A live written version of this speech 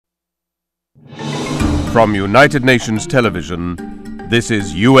From United Nations Television, this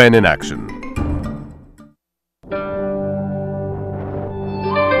is UN in Action.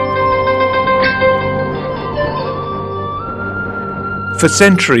 For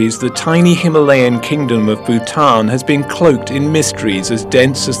centuries, the tiny Himalayan kingdom of Bhutan has been cloaked in mysteries as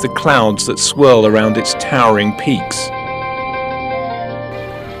dense as the clouds that swirl around its towering peaks.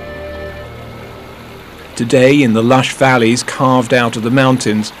 Today, in the lush valleys carved out of the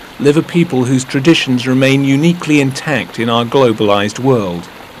mountains, live a people whose traditions remain uniquely intact in our globalized world.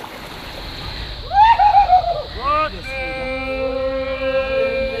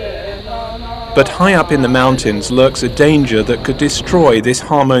 But high up in the mountains lurks a danger that could destroy this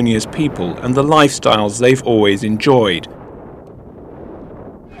harmonious people and the lifestyles they've always enjoyed.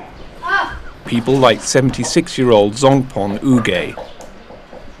 People like 76-year-old Zongpon Uge.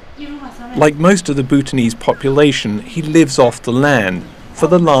 Like most of the Bhutanese population, he lives off the land for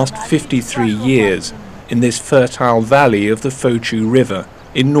the last 53 years in this fertile valley of the Phochu River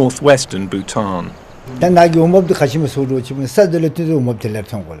in northwestern Bhutan.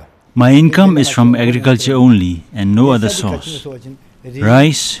 My income is from agriculture only and no other source.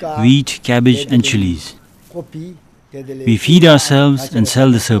 Rice, wheat, cabbage and chilies. We feed ourselves and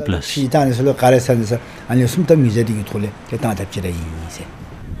sell the surplus.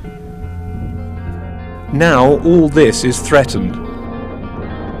 Now all this is threatened.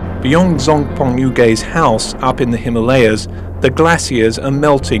 Beyond Zongpon Uge's house up in the Himalayas, the glaciers are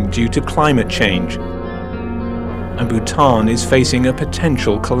melting due to climate change. And Bhutan is facing a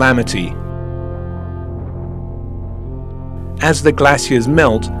potential calamity. As the glaciers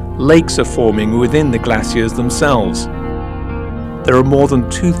melt, lakes are forming within the glaciers themselves. There are more than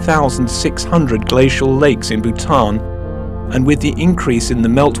 2,600 glacial lakes in Bhutan, and with the increase in the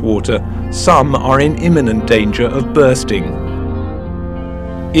meltwater, some are in imminent danger of bursting.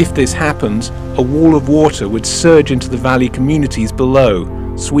 If this happens, a wall of water would surge into the valley communities below,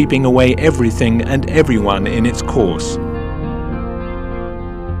 sweeping away everything and everyone in its course.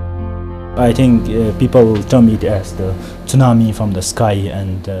 I think people will term it as the tsunami from the sky,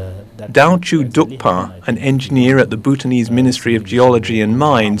 and Daochu Dukpa, an engineer at the Bhutanese Ministry of Geology and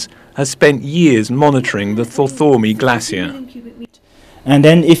Mines, has spent years monitoring the Tsunami glacier. And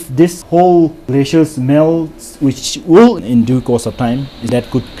then if this whole glacier melts, which will in due course of time, that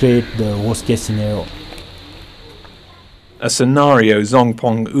could create the worst case scenario. A scenario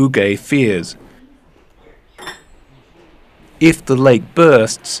Zongpon Uge fears. If the lake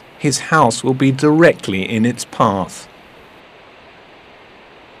bursts, his house will be directly in its path.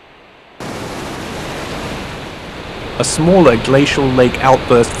 A smaller glacial lake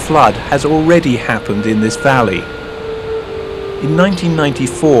outburst flood has already happened in this valley. In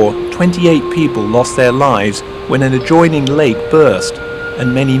 1994, 28 people lost their lives when an adjoining lake burst,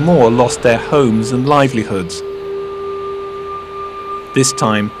 and many more lost their homes and livelihoods. This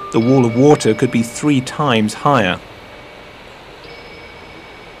time, the wall of water could be 3 times higher.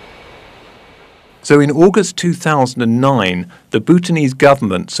 So in August 2009, the Bhutanese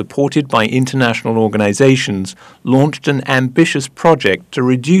government, supported by international organizations, launched an ambitious project to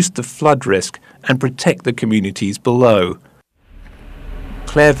reduce the flood risk and protect the communities below.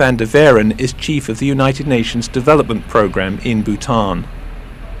 Claire van der Veren is chief of the United Nations Development Programme in Bhutan.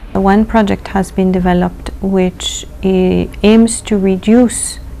 One project has been developed which aims to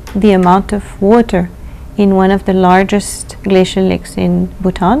reduce the amount of water in one of the largest glacial lakes in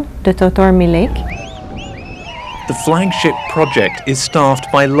Bhutan, the Tsunami Lake. The flagship project is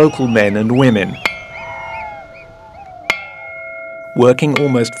staffed by local men and women. Working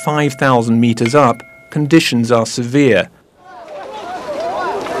almost 5,000 meters up, conditions are severe.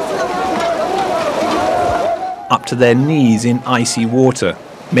 Up to their knees in icy water,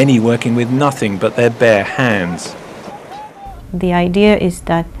 many working with nothing but their bare hands. The idea is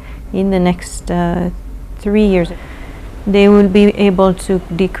that in the next 3 years, they will be able to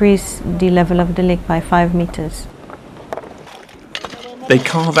decrease the level of the lake by 5 meters. They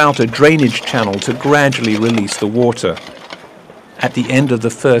carve out a drainage channel to gradually release the water. At the end of the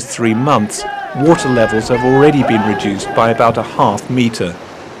first 3 months, water levels have already been reduced by about a half meter.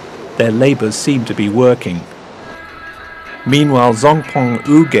 Their labours seem to be working. Meanwhile, Zongpon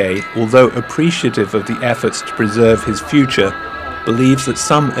Uge, although appreciative of the efforts to preserve his future, believes that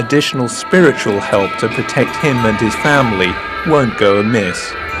some additional spiritual help to protect him and his family won't go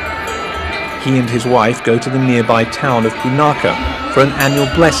amiss. He and his wife go to the nearby town of Punakha for an annual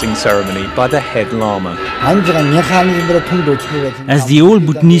blessing ceremony by the head lama. As the old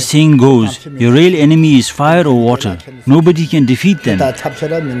Bhutanese saying goes, your real enemy is fire or water. Nobody can defeat them.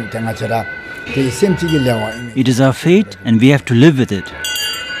 It is our fate and we have to live with it.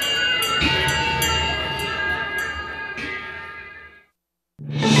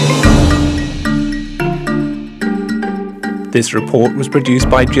 This report was produced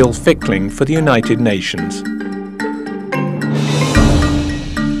by Jill Fickling for the United Nations.